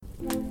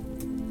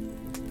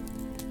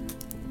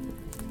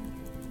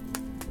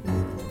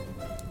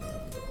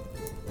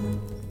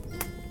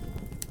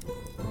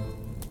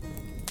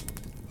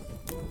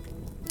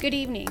Good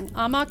evening.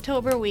 I'm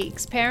October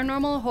Weeks,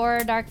 paranormal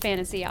horror dark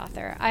fantasy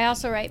author. I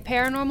also write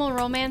paranormal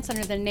romance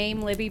under the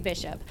name Libby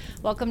Bishop.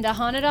 Welcome to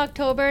Haunted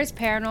October's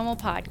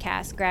Paranormal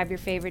Podcast. Grab your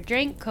favorite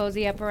drink,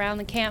 cozy up around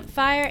the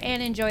campfire,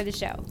 and enjoy the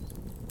show.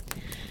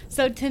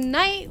 So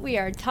tonight we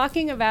are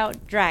talking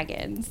about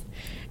dragons.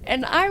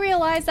 And I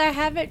realize I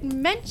haven't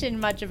mentioned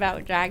much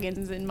about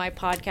dragons in my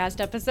podcast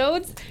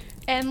episodes.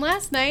 And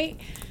last night,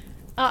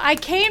 I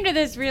came to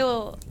this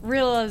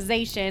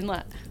realization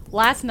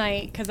last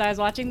night because I was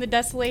watching The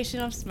Desolation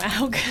of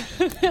Smaug.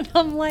 And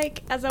I'm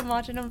like, as I'm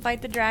watching him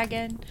fight the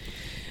dragon,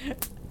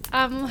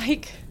 I'm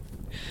like,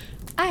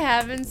 I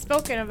haven't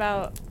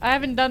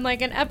done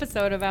like an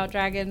episode about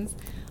dragons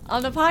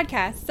on the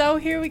podcast. So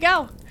here we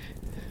go.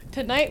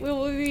 Tonight we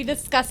will be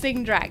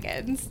discussing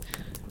dragons.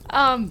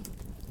 Oh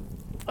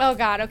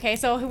God, okay,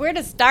 so where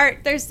to start?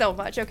 There's so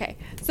much. Okay,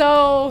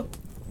 so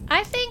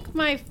I think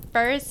my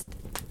first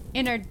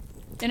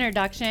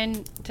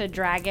introduction to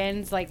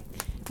dragons, like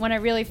when I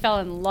really fell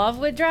in love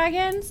with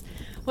dragons,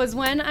 was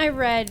when I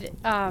read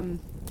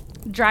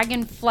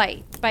Dragon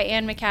Flight by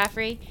Anne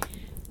McCaffrey,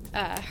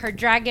 her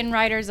Dragon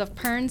Riders of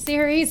Pern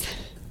series.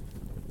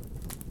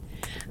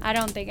 I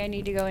don't think I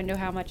need to go into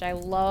how much I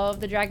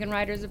love the Dragon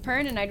Riders of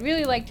Pern, and I'd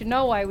really like to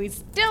know why we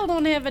still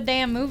don't have a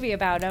damn movie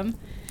about them,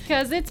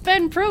 because it's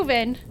been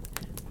proven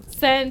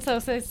since,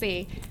 let's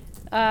see,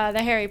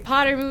 the Harry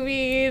Potter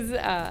movies,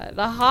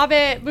 the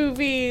Hobbit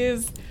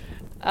movies,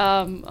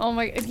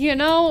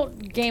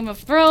 Game of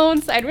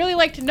Thrones. I'd really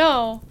like to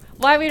know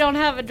why we don't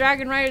have a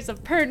Dragon Riders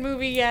of Pern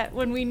movie yet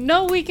when we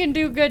know we can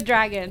do good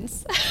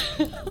dragons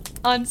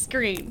on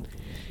screen.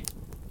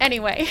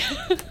 Anyway,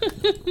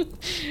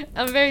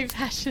 I'm very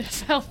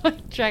passionate about my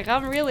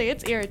dragon.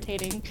 It's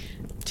irritating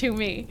to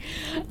me.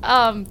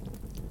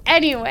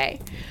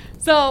 Anyway,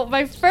 so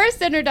my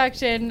first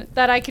introduction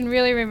that I can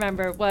really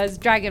remember was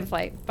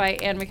Dragonflight by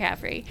Anne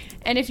McCaffrey.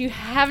 And if you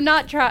have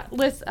not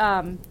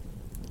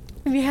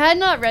if you had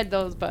not read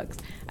those books,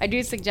 I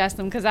do suggest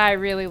them because I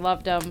really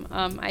loved them.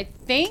 I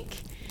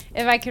think,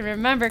 if I can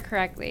remember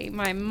correctly,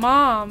 my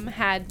mom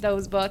had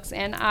those books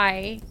and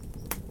I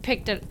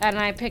picked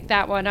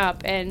that one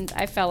up and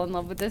I fell in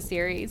love with the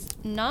series.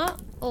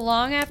 Not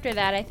long after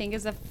that, I think,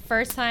 is the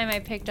first time I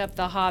picked up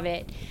The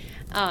Hobbit.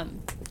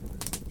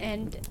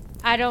 And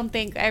I don't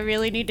think I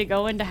really need to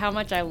go into how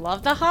much I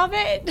love The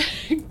Hobbit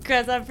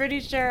because I'm pretty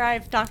sure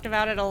I've talked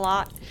about it a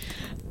lot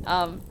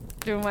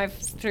through my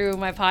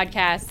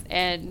podcast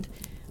and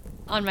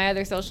on my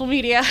other social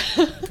media.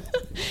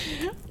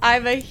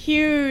 I'm a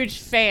huge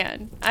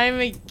fan. I'm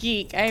a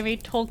geek. I'm a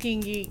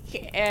Tolkien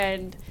geek,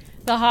 and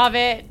The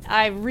Hobbit,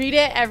 I read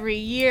it every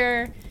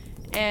year,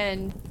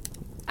 and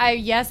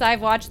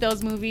I've watched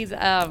those movies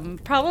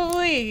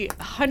probably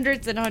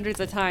hundreds and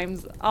hundreds of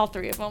times, all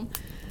three of them.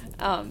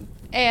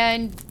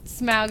 And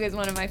Smaug is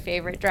one of my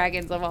favorite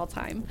dragons of all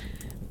time.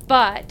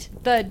 But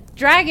the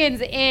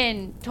dragons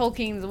in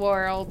Tolkien's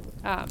world,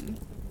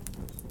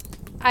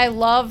 I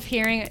love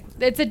hearing it.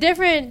 It's a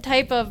different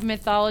type of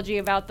mythology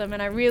about them,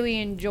 and I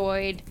really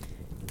enjoyed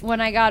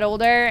when I got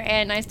older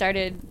and I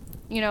started,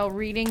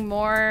 reading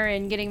more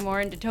and getting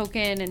more into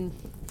Tolkien and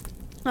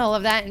all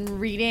of that,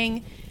 and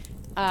reading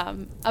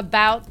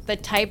about the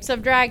types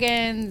of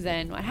dragons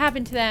and what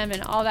happened to them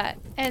and all that.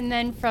 And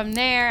then from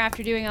there,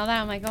 after doing all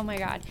that, I'm like, oh my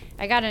God,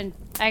 I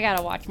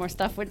gotta watch more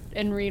stuff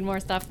and read more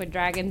stuff with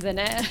dragons in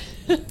it.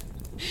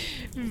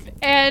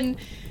 And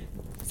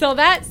so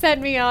that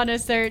sent me on a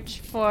search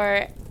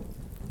for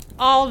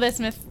all this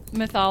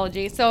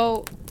mythology.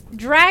 So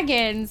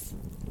dragons,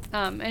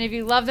 and if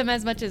you love them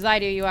as much as I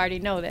do, you already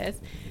know this,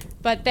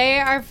 but they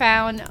are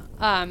found,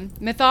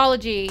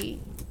 mythology,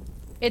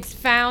 it's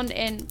found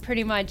in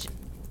pretty much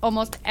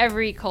almost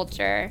every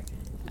culture.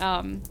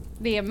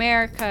 The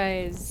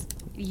Americas,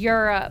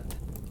 Europe,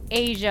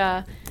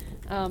 Asia,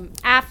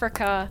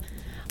 Africa,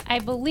 I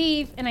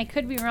believe, and I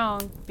could be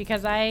wrong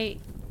because I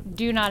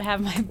do not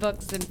have my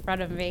books in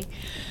front of me,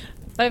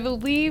 but I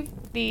believe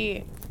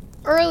the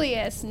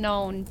earliest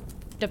known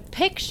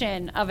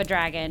depiction of a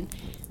dragon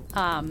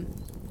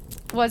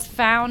was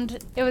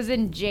found, it was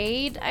in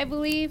jade, I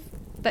believe,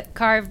 but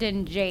carved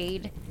in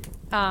jade,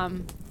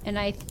 and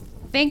I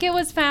think it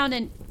was found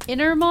in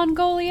Inner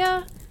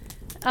Mongolia.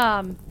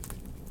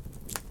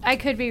 I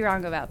could be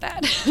wrong about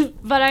that,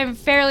 but I'm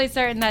fairly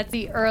certain that's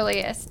the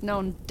earliest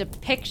known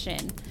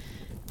depiction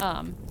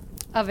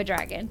of a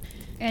dragon.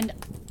 And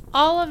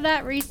all of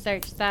that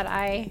research that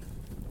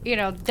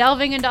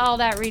delving into all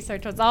that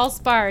research was all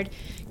sparred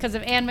because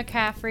of Anne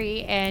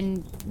McCaffrey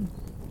and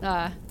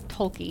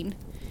Tolkien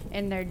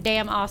and their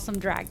damn awesome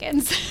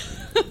dragons.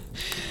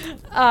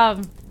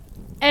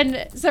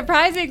 And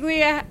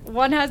surprisingly,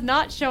 one has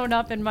not shown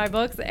up in my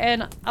books,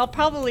 and I'll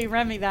probably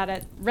remedy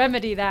that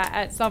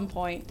at some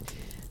point.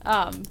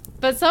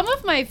 But some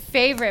of my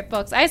favorite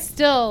books, I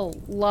still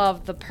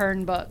love the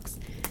Pern books.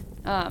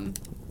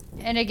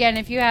 And again,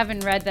 if you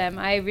haven't read them,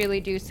 I really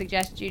do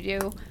suggest you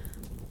do.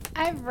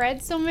 I've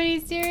read so many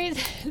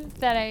series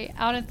that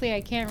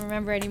I can't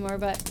remember anymore,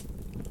 but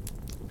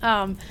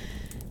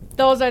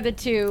those are the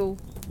two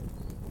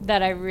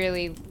that I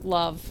really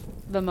love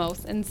the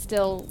most and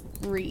still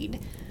read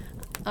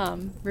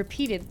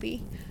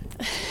repeatedly.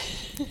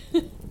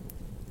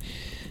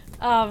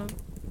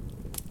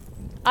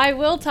 I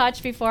will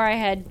touch before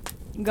I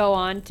go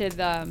on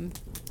to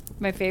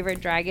my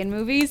favorite dragon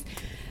movies.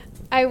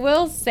 I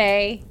will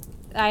say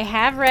I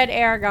have read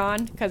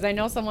Eragon because I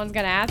know someone's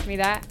going to ask me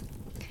that.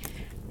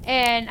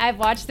 And I've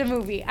watched the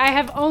movie. I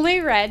have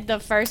only read the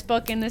first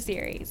book in the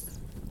series.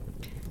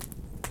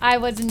 I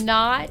was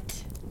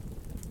not...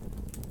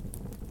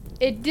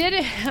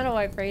 How do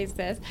I phrase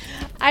this?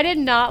 I did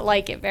not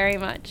like it very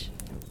much.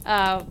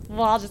 Well,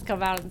 I'll just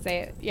come out and say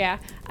it. Yeah,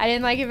 I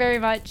didn't like it very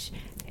much.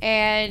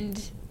 And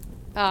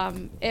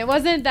it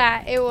wasn't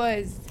that it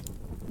was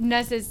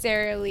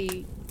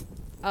necessarily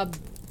a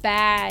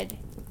bad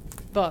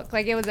book.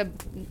 Like,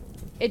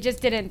 it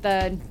just didn't,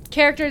 the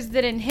characters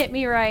didn't hit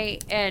me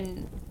right,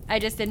 and I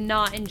just did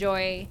not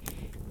enjoy.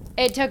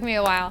 It took me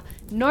a while.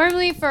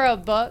 Normally for a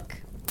book,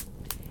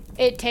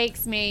 it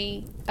takes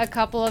me a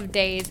couple of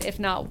days, if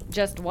not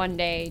just one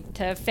day,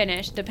 to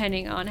finish,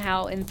 depending on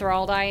how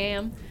enthralled I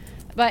am.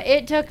 But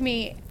it took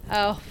me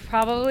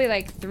probably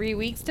like 3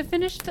 weeks to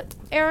finish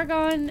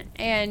Eragon,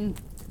 and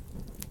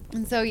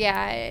so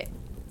yeah,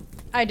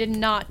 I did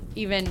not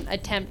even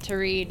attempt to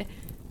read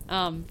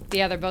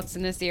the other books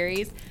in the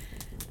series.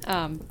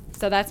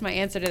 So that's my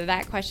answer to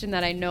that question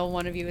that I know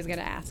one of you is going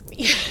to ask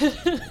me.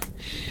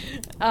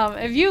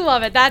 If you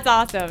love it, that's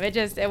awesome.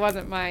 It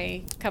wasn't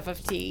my cup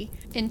of tea.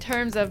 In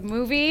terms of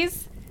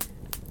movies,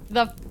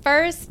 the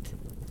first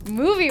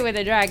movie with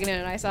a dragon in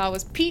it I saw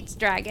was Pete's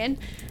Dragon,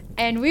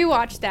 and we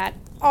watched that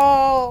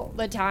all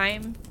the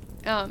time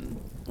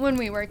when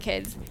we were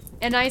kids,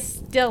 and I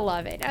still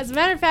love it. As a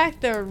matter of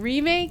fact, the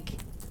remake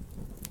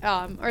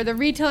or the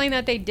retelling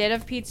that they did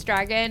of Pete's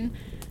Dragon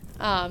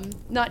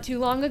not too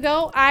long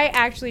ago, I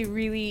actually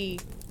really,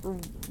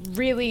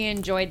 really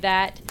enjoyed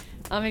that.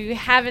 If you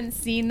haven't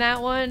seen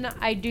that one,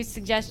 I do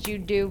suggest you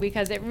do,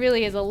 because it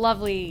really is a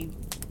lovely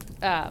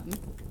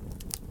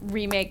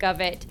remake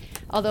of it,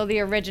 although the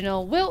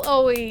original will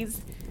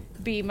always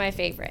be my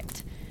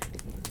favorite.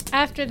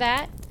 After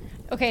that,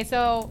 okay,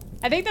 so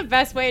I think the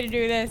best way to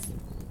do this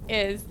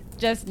is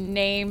just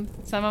name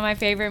some of my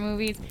favorite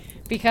movies,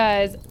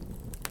 because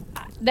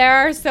there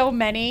are so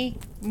many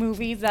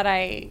movies that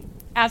I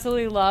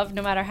absolutely love,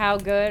 no matter how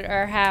good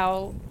or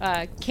how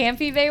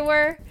campy they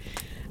were.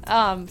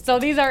 So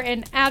these are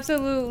in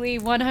absolutely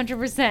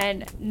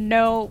 100%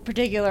 no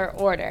particular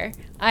order.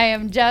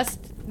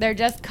 They're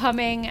just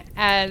coming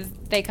as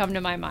they come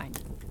to my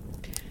mind.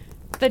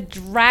 The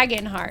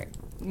Dragonheart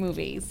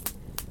movies.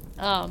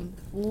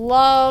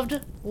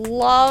 Loved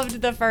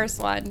the first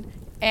one.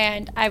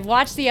 And I've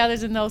watched the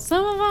others, and though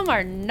some of them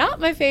are not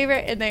my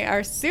favorite and they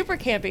are super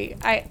campy,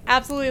 I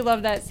absolutely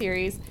love that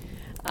series.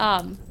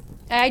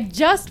 I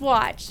just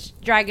watched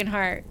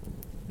Dragonheart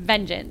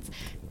Vengeance.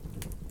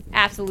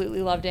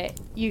 Absolutely loved it,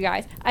 you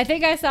guys. I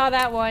think I saw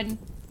that one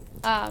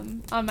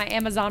on my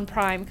Amazon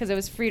Prime because it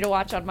was free to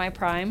watch on my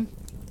Prime.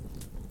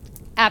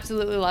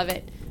 Absolutely love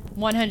it.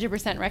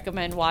 100%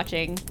 recommend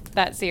watching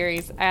that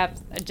series.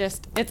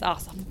 It's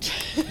awesome.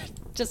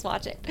 Just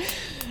watch it.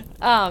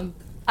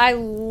 I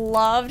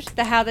loved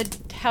the How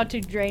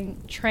to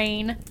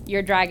Train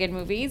Your Dragon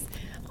movies.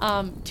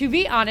 To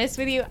be honest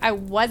with you, I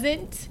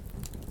loved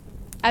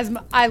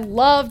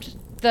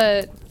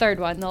the third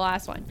one, the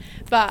last one,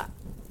 but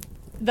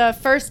the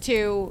first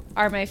two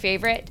are my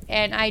favorite,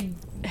 and I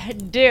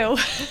do.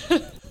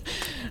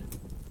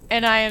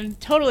 And I am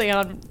totally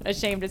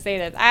unashamed to say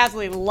this. I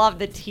absolutely love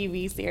the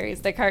TV series,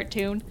 the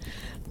cartoon.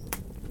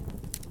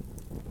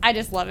 I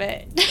just love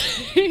it.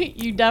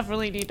 You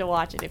definitely need to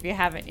watch it if you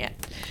haven't yet.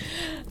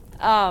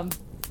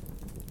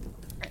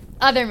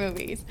 Other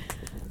movies.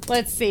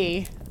 Let's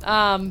see.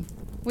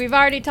 We've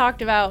already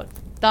talked about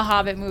the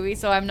Hobbit movie,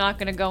 so I'm not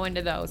going to go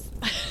into those.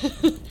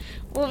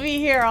 We'll be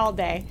here all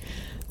day.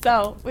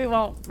 So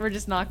we're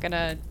just not going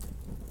to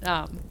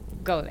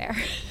go there.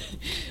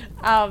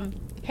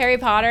 Harry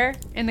Potter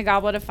and the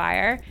Goblet of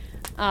Fire.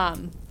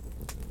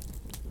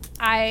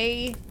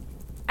 I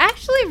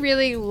actually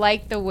really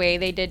like the way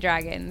they did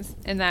dragons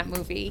in that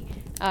movie.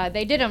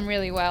 They did them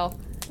really well.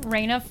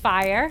 Reign of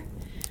Fire.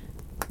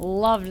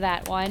 Loved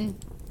that one.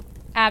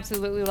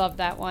 Absolutely loved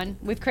that one.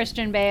 With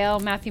Christian Bale,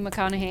 Matthew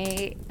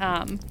McConaughey,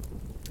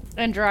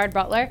 and Gerard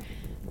Butler.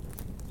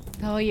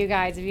 Oh, you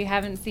guys, if you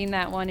haven't seen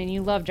that one and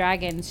you love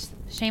dragons,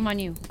 shame on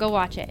you. Go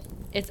watch it.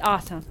 It's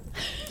awesome.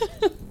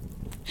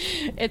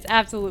 It's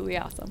absolutely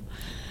awesome.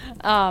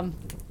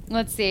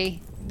 Let's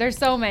see. There's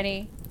so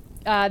many.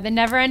 The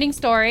Neverending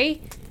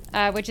Story,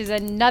 which is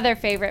another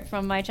favorite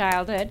from my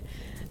childhood.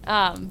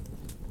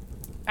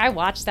 I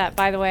watched that,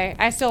 by the way.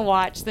 I still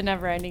watch The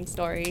Neverending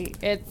Story.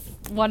 It's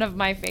one of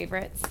my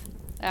favorites.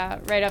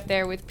 Right up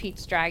there with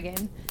Pete's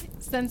Dragon.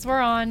 Since we're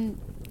on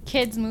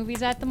kids'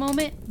 movies at the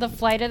moment, The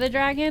Flight of the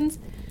Dragons.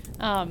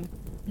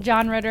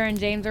 John Ritter and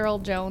James Earl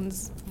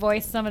Jones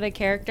voiced some of the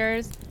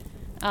characters.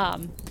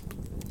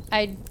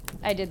 I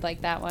did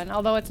like that one,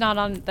 although it's not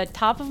on the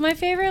top of my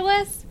favorite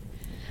list.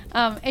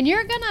 And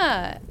you're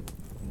gonna...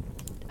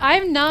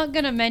 I'm not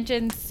going to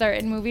mention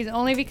certain movies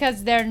only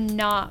because they're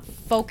not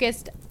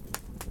focused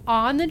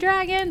on the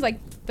dragons. Like,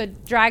 the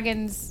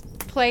dragons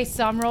play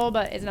some role,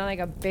 but it's not like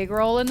a big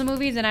role in the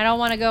movies. And I don't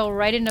want to go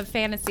right into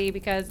fantasy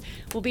because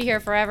we'll be here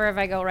forever if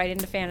I go right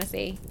into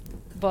fantasy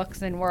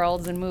books and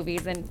worlds and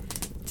movies. And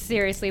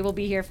seriously, we'll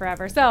be here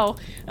forever. So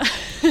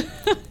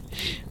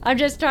I'm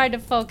just trying to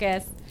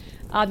focus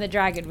on the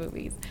dragon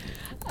movies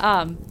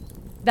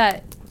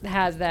that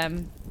has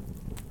them.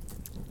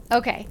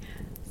 Okay,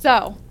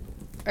 so,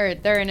 or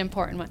they're an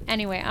important one.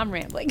 Anyway, I'm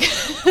rambling.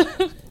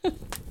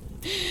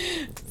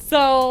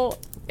 So,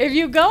 if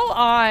you go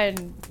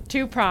on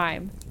to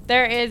Prime,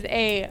 there is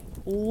a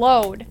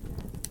load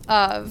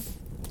of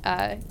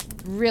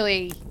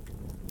really,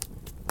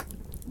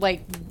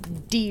 like,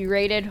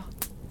 D-rated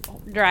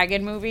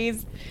dragon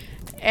movies.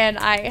 And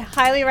I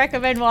highly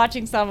recommend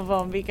watching some of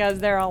them because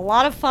they're a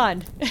lot of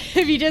fun.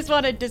 If you just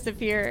want to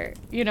disappear,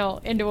 you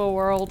know, into a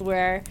world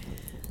where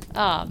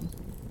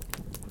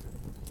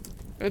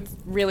it's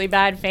really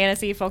bad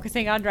fantasy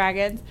focusing on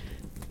dragons,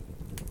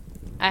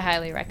 I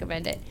highly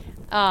recommend it.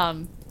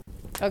 Oh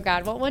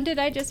God, what one did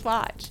I just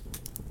watch?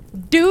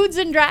 Dudes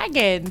and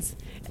Dragons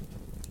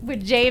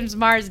with James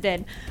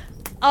Marsden.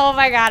 Oh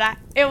my God,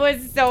 it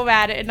was so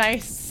bad and I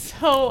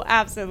so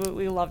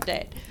absolutely loved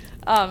it.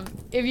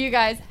 If you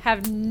guys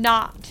have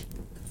not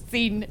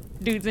seen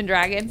Dudes and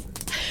Dragons,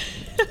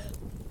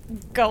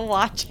 go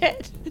watch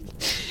it.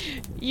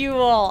 You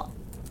will.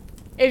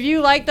 If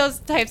you like those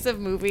types of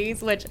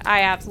movies, which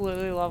I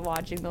absolutely love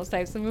watching those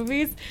types of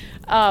movies,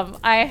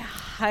 I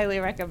highly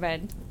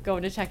recommend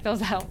going to check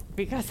those out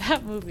because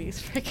that movie is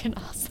freaking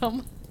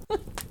awesome.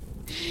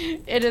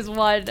 It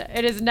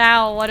is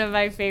now one of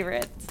my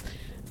favorites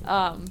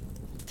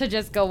to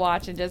just go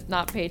watch and just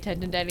not pay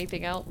attention to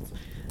anything else.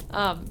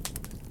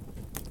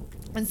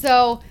 And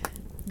so,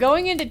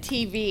 going into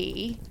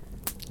TV,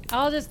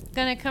 I'm just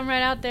gonna come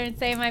right out there and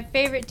say my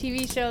favorite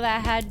TV show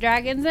that had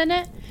dragons in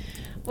it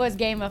was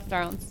Game of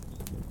Thrones.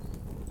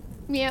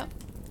 Yeah,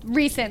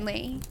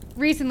 recently,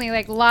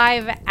 like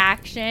live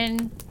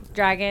action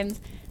dragons,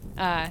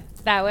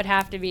 that would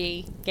have to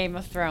be Game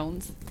of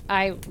Thrones.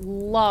 I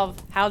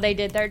love how they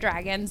did their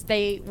dragons.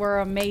 They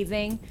were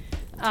amazing.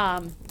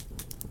 And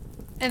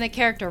the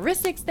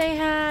characteristics they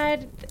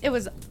had,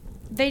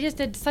 they just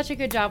did such a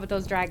good job with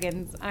those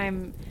dragons.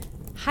 I'm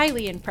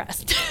highly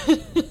impressed.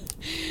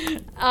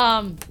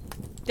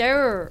 They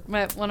were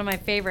one of my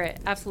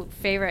absolute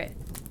favorite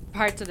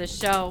parts of the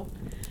show.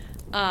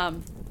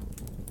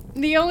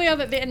 The only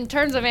other, in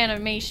terms of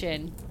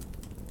animation,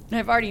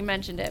 I've already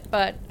mentioned it,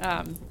 but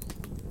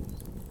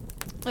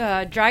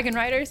Dragon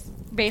Riders,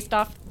 based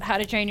off How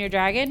to Train Your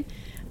Dragon,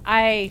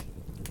 I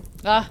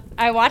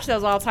watch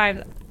those all the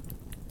time.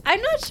 I'm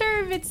not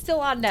sure if it's still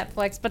on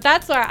Netflix, but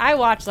that's where I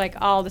watch like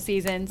all the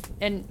seasons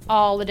and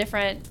all the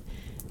different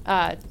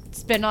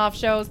spin-off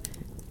shows.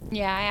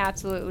 Yeah, I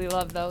absolutely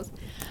love those.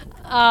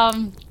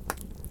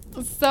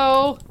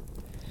 So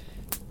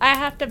I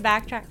have to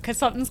backtrack because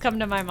something's come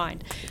to my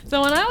mind.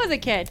 So when I was a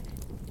kid,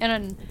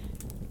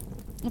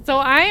 so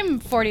I'm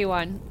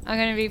 41. I'm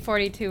going to be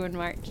 42 in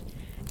March.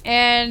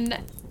 And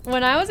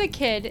when I was a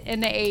kid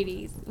in the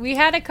 80s, we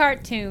had a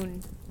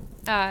cartoon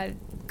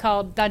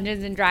called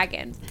Dungeons and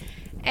Dragons.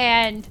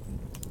 And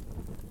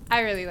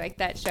I really liked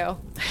that show.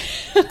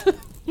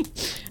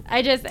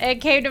 It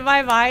came to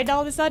my mind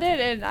all of a sudden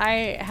and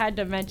I had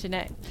to mention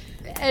it.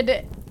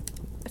 And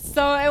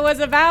so it was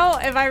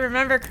about, if I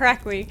remember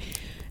correctly,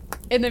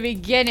 in the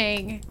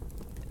beginning,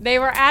 they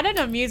were at an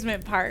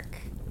amusement park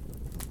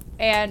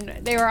and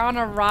they were on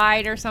a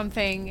ride or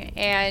something,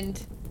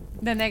 and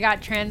then they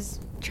got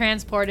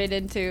transported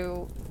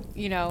into,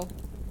 you know,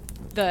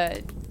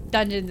 the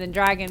Dungeons and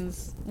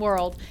Dragons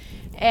world.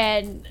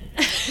 And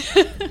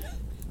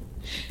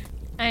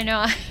I know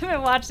I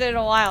haven't watched it in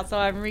a while, so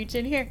I'm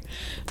reaching here.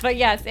 But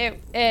yes,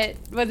 it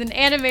was an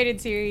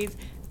animated series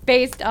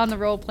based on the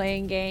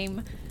role-playing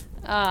game.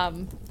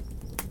 There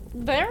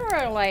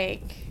were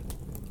like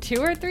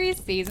 2 or 3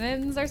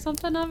 seasons or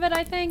something of it,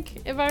 I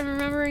think, if I'm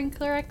remembering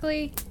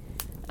correctly.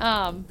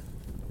 But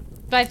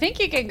I think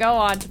you can go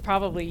on to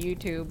probably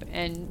YouTube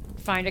and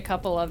find a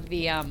couple of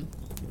the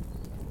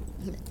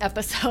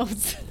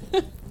episodes.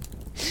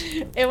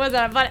 It was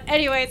but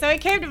anyway, so it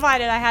came to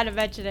mind and I had to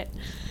mention it.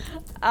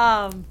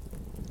 I'm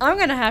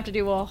gonna have to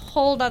do a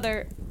whole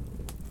nother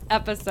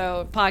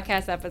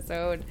podcast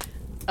episode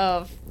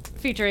of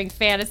featuring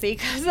fantasy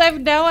because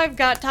I've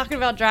got talking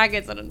about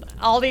dragons and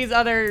all these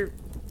other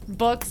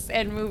books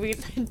and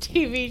movies and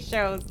TV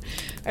shows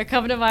are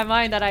coming to my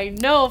mind that I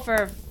know for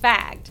a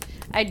fact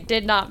I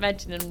did not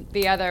mention in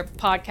the other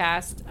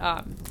podcast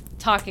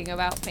talking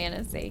about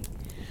fantasy.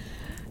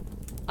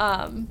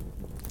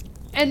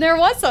 And there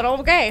was some.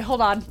 Okay,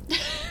 hold on.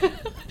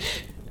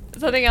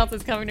 Something else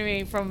is coming to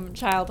me from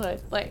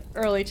childhood, like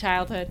early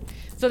childhood.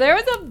 So there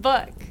was a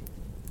book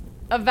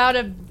about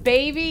a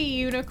baby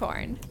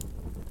unicorn.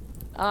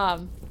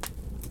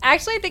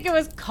 Actually, I think it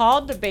was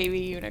called The Baby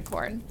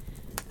Unicorn.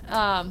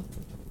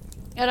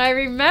 And I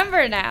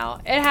remember now,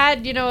 it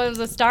had, it was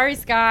a starry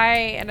sky,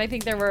 and I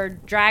think there were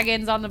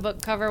dragons on the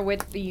book cover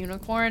with the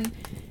unicorn.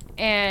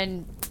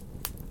 And,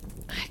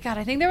 God,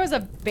 I think there was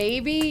a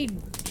baby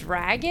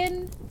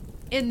dragon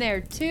in there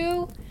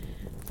too.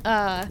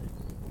 I'm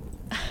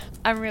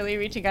really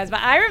reaching, guys, but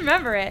I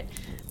remember it.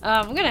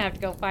 I'm going to have to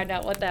go find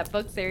out what that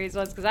book series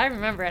was because I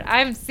remember it.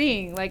 I'm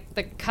seeing, like,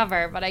 the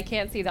cover, but I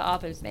can't see the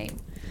author's name.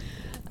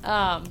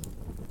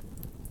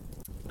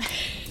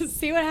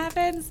 See what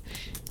happens?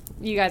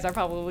 You guys are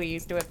probably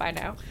used to it by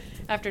now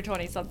after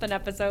 20-something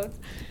episodes.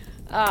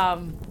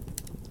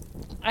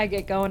 I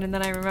get going and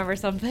then I remember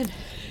something.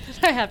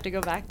 I have to go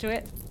back to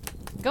it.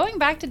 Going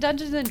back to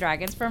Dungeons and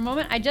Dragons for a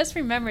moment, I just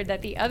remembered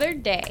that the other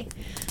day,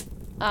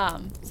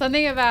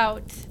 something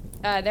about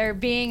there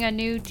being a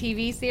new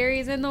TV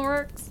series in the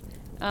works,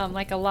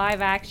 like a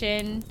live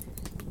action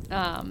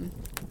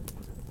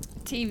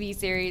TV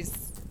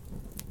series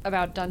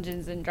about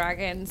Dungeons and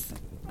Dragons.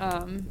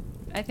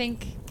 I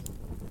think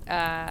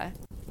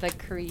the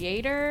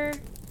creator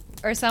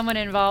or someone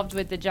involved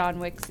with the John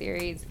Wick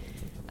series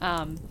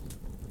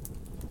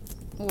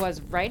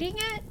was writing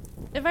it,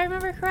 if I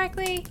remember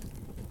correctly.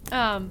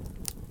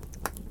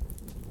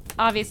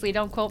 Obviously,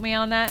 don't quote me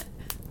on that.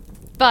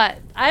 But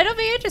it'll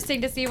be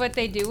interesting to see what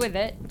they do with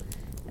it.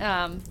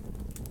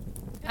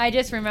 I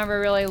just remember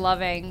really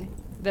loving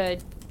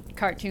the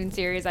cartoon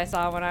series I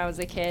saw when I was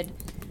a kid.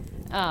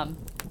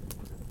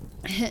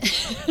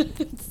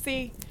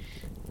 See,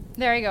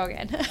 there you go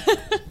again.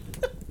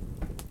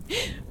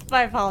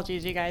 My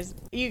apologies, you guys.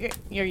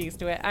 You're used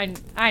to it.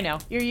 I know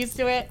you're used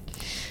to it.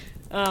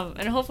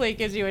 And hopefully it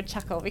gives you a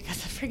chuckle because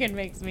it freaking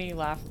makes me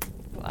laugh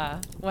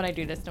when I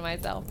do this to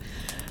myself.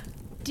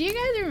 Do you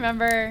guys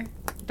remember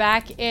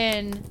back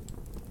in,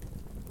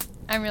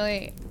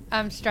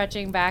 I'm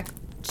stretching back,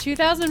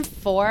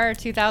 2004 or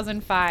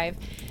 2005,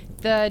 one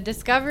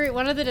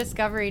of the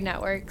Discovery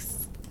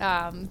networks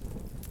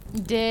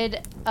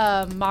did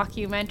a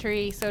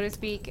mockumentary, so to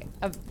speak,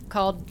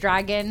 called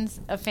Dragons,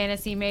 a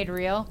Fantasy Made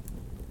Real.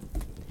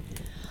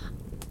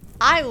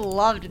 I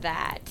loved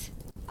that.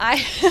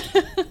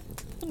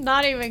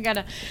 Not even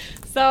gonna.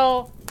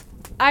 So,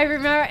 I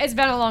remember, it's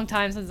been a long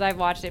time since I've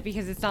watched it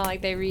because it's not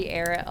like they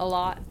re-air it a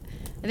lot.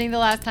 I think the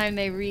last time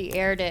they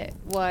re-aired it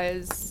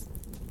was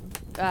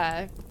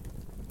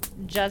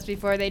just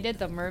before they did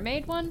the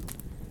mermaid one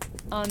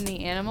on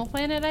the Animal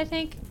Planet, I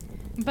think.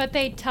 But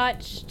they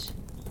touched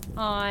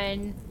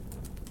on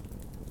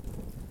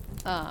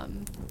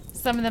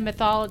some of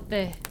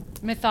the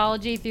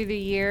mythology through the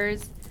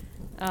years,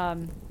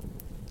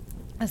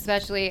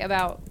 especially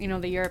about,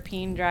 the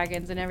European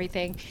dragons and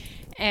everything.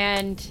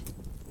 And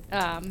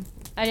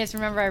I just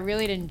remember I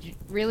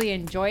really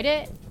enjoyed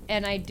it,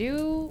 and I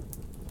do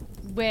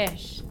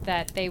wish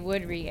that they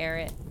would re-air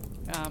it.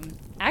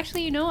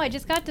 Actually, I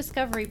just got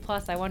Discovery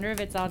Plus. I wonder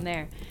if it's on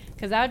there,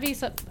 because that would be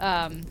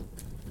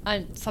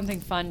something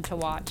fun to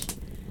watch.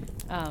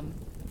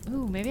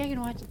 Ooh, maybe I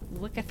can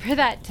look for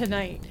that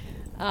tonight.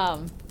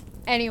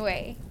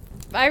 Anyway,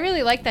 I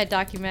really like that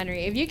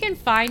documentary. If you can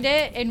find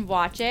it and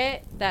watch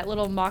it, that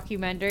little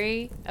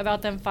mockumentary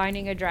about them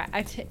finding a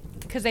dragon,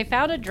 because they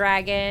found a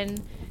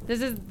dragon.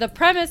 The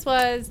premise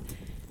was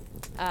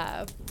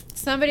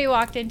somebody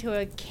walked into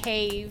a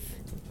cave,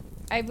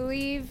 I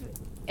believe,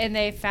 and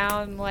they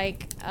found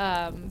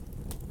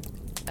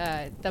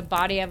the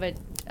body of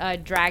a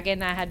dragon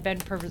that had been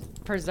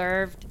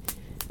preserved,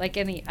 like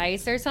in the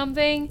ice or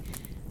something.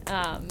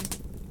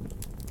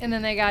 And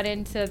then they got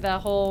into the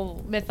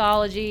whole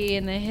mythology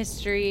and the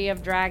history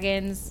of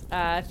dragons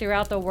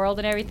throughout the world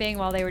and everything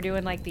while they were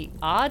doing the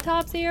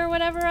autopsy or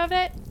whatever of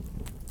it.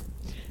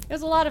 It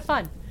was a lot of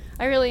fun.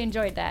 I really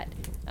enjoyed that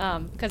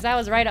because that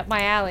was right up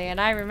my alley. And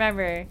I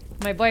remember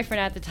my boyfriend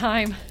at the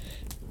time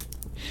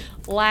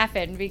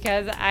laughing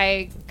because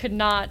I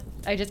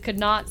just could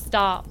not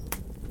stop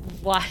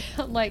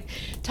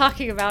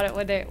talking about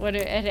it when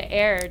it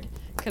aired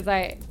because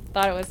I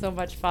thought it was so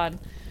much fun.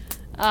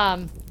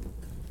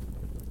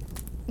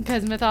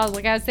 Because mythology,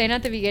 like I was saying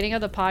at the beginning of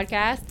the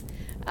podcast,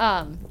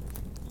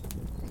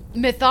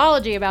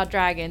 mythology about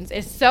dragons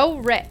is so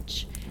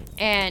rich,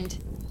 and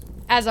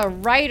as a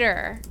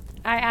writer,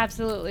 I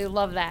absolutely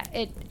love that.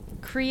 It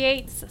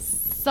creates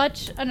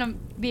such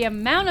the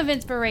amount of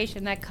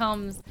inspiration that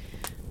comes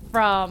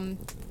from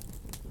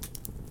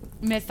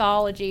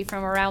mythology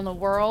from around the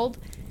world,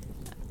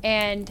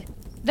 and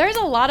there's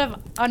a lot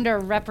of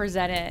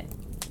underrepresented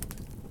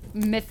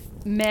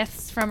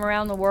myths from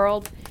around the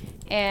world,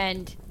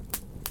 and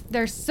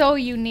they're so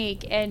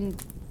unique,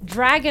 and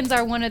dragons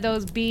are one of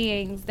those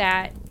beings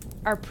that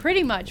are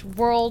pretty much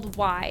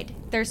worldwide.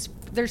 There's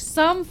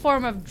some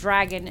form of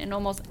dragon in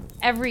almost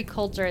every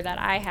culture that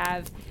I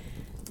have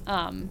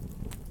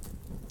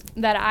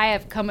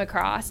come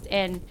across,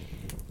 and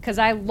because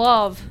I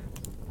love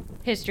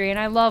history and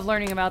I love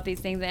learning about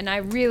these things, and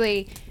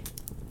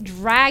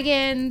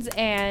dragons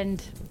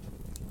and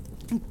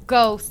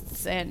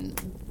ghosts and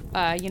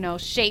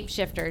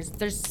shapeshifters,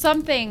 there's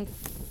something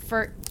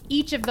for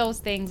each of those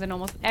things in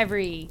almost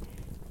every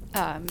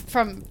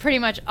from pretty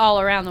much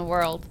all around the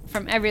world,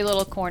 from every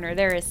little corner.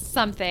 There is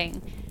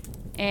something,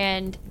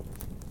 and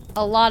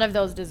a lot of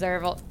those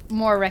deserve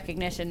more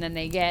recognition than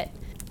they get.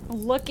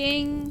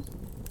 Looking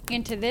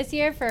into this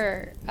year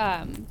for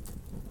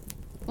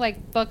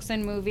like books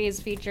and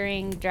movies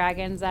featuring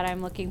dragons that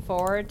I'm looking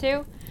forward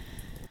to,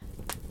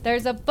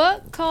 there's a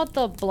book called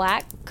The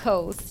Black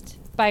Coast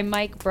by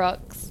Mike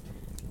Brooks.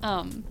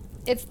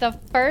 It's the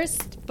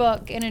first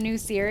book in a new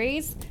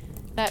series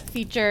that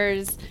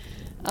features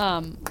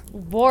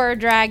war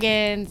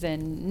dragons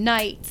and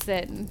knights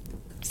and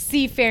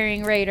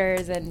seafaring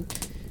raiders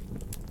and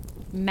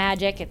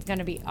magic. It's going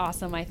to be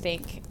awesome, I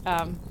think.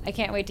 I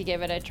can't wait to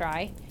give it a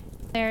try.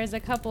 There's a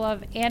couple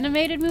of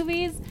animated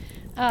movies.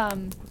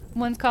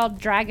 One's called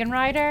Dragon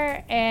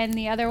Rider, and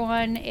the other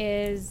one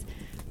is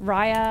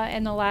Raya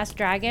and the Last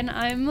Dragon.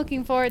 I'm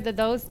looking forward to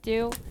those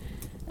two.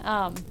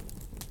 I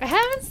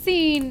haven't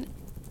seen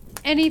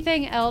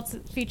anything else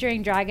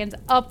featuring dragons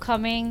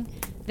upcoming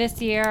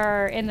this year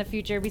or in the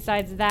future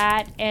besides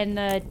that and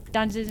the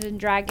Dungeons and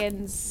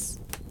Dragons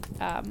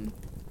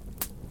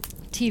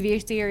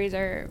TV series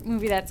or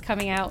movie that's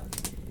coming out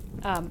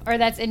or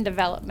that's in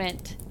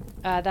development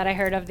that I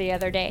heard of the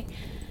other day.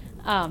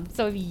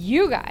 So if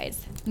you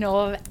guys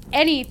know of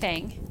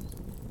anything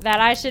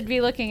that I should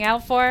be looking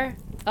out for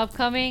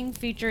upcoming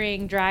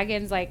featuring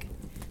dragons, like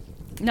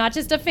not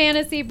just a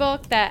fantasy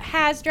book that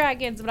has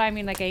dragons, but I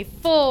mean like a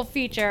full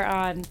feature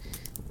on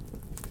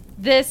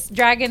this,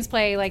 dragons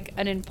play like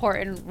an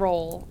important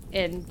role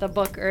in the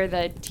book or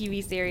the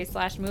TV series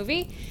 /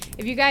 movie.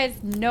 If you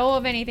guys know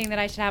of anything that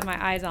I should have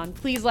my eyes on,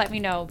 please let me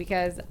know,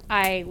 because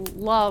I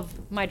love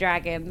my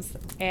dragons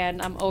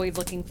and I'm always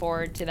looking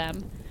forward to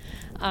them.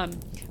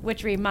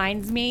 Which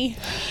reminds me,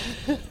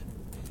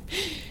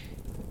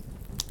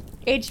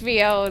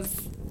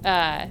 HBO's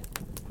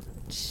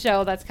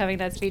show that's coming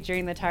that's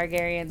featuring the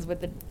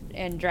Targaryens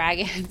and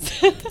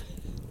dragons.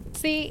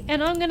 See,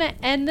 and I'm gonna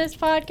end this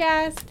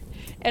podcast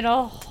and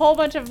a whole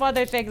bunch of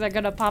other things are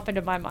gonna pop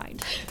into my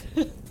mind.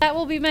 That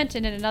will be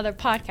mentioned in another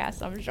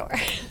podcast, I'm sure.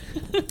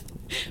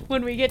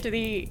 When we get to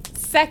the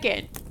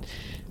second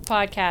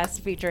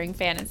podcast featuring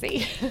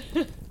fantasy.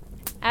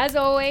 As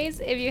always,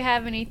 if you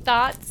have any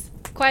thoughts,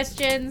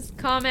 questions,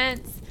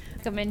 comments,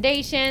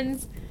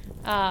 recommendations,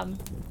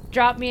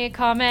 drop me a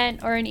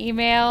comment or an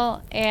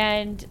email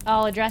and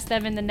I'll address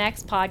them in the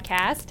next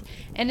podcast.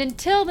 And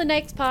until the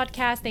next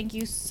podcast, thank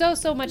you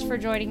so much for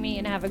joining me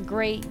and have a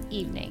great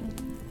evening.